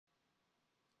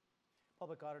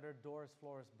Public Auditor Doris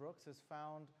Flores-Brooks has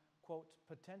found, quote,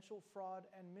 potential fraud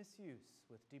and misuse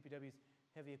with DPW's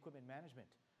heavy equipment management.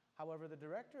 However, the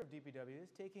director of DPW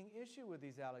is taking issue with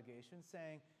these allegations,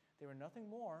 saying they were nothing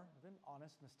more than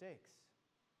honest mistakes.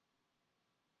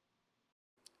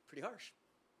 Pretty harsh.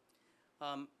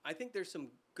 I think there's some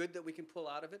good that we can pull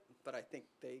out of it, but I think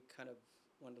they kind of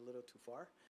went a little too far.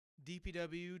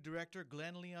 DPW Director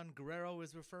Glenn Leon Guerrero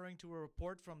is referring to a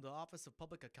report from the Office of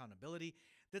Public Accountability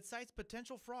that cites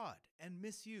potential fraud and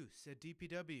misuse at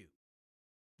DPW.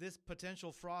 This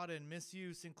potential fraud and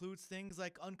misuse includes things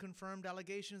like unconfirmed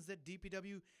allegations that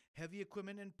DPW heavy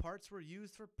equipment and parts were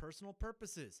used for personal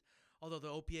purposes. Although the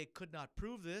OPA could not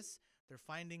prove this, their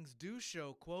findings do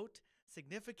show, quote,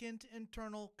 significant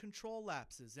internal control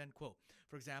lapses, end quote.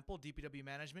 For example, DPW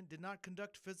management did not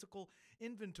conduct physical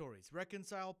inventories,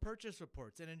 reconcile purchase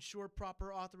reports, and ensure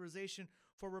proper authorization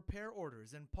for repair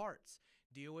orders and parts.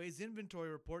 DOA's inventory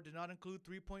report did not include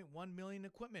 3.1 million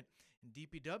equipment, and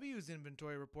DPW's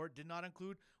inventory report did not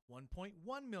include 1.1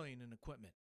 million in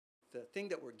equipment. The thing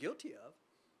that we're guilty of,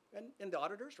 and the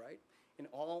auditors, right, and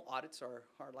all audits are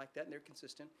like that and they're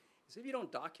consistent, is if you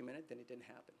don't document it, then it didn't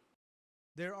happen.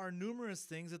 There are numerous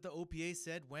things that the OPA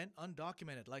said went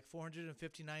undocumented, like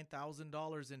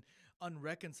 $459,000 in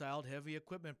unreconciled heavy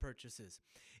equipment purchases.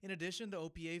 In addition, the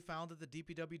OPA found that the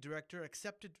DPW director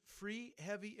accepted free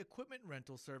heavy equipment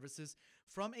rental services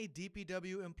from a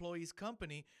DPW employee's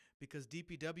company because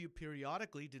DPW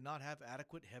periodically did not have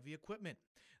adequate heavy equipment.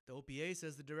 The OPA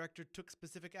says the director took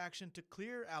specific action to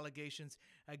clear allegations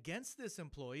against this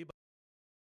employee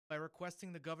by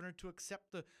requesting the governor to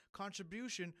accept the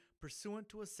contribution pursuant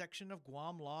to a section of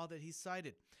GUAM law that he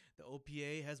cited. The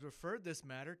OPA has referred this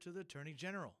matter to the Attorney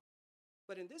General.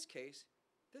 But in this case,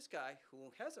 this guy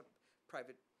who has a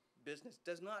private business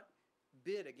does not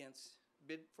bid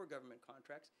for government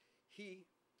contracts. He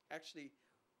actually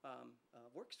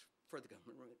works for the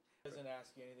government. Doesn't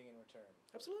ask you anything in return.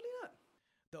 Absolutely not.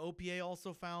 The OPA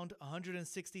also found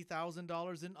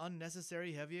 $160,000 in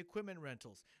unnecessary heavy equipment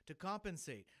rentals to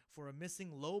compensate for a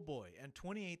missing lowboy and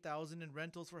 $28,000 in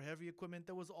rentals for heavy equipment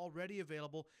that was already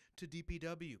available to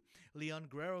DPW. Leon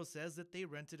Guerrero says that they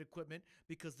rented equipment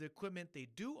because the equipment they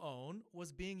do own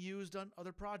was being used on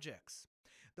other projects.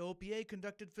 The OPA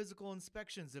conducted physical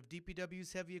inspections of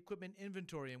DPW's heavy equipment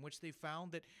inventory in which they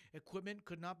found that equipment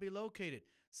could not be located.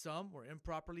 Some were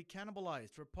improperly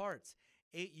cannibalized for parts.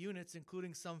 8 units,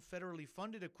 including some federally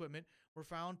funded equipment, were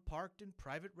found parked in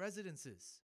private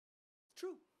residences.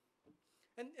 True.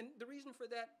 And the reason for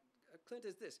that, Clint,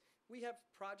 is this. We have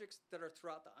projects that are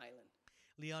throughout the island.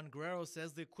 Leon Guerrero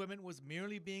says the equipment was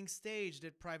merely being staged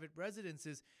at private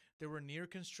residences that were near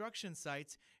construction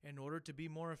sites in order to be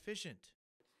more efficient.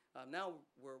 Now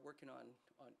we're working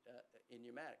in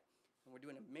Pneumatic, and we're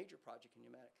doing a major project in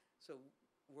Pneumatic. So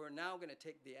we're now going to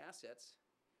take the assets.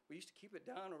 We used to keep it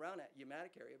down around that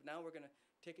Pneumatic area, but now we're going to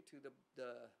take it to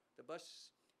the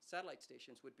bus satellite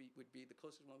stations. Would be the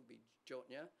closest one would be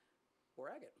Jotnia or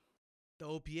Agate. The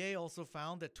OPA also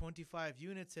found that 25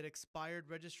 units had expired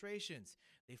registrations.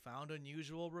 They found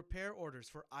unusual repair orders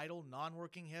for idle,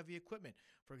 non-working heavy equipment.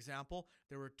 For example,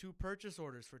 there were 2 purchase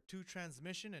orders for 2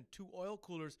 transmission and 2 oil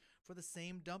coolers for the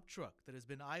same dump truck that has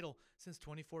been idle since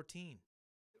 2014.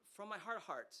 From my heart of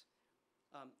hearts,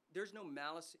 there's no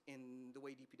malice in the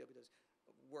way DPW does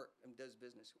work and does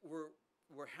business.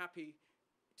 We're happy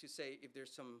to say if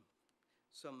there's some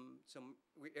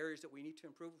areas that we need to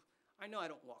improve. I know I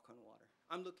don't walk on water.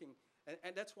 I'm looking,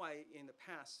 and that's why in the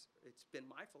past it's been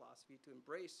my philosophy to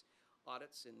embrace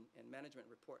audits and management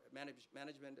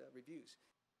reviews.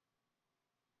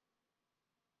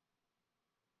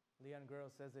 Leon Guerrero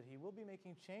says that he will be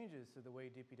making changes to the way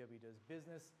DPW does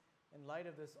business in light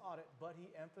of this audit, but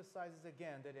he emphasizes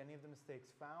again that any of the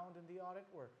mistakes found in the audit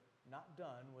were not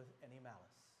done with any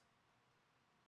malice.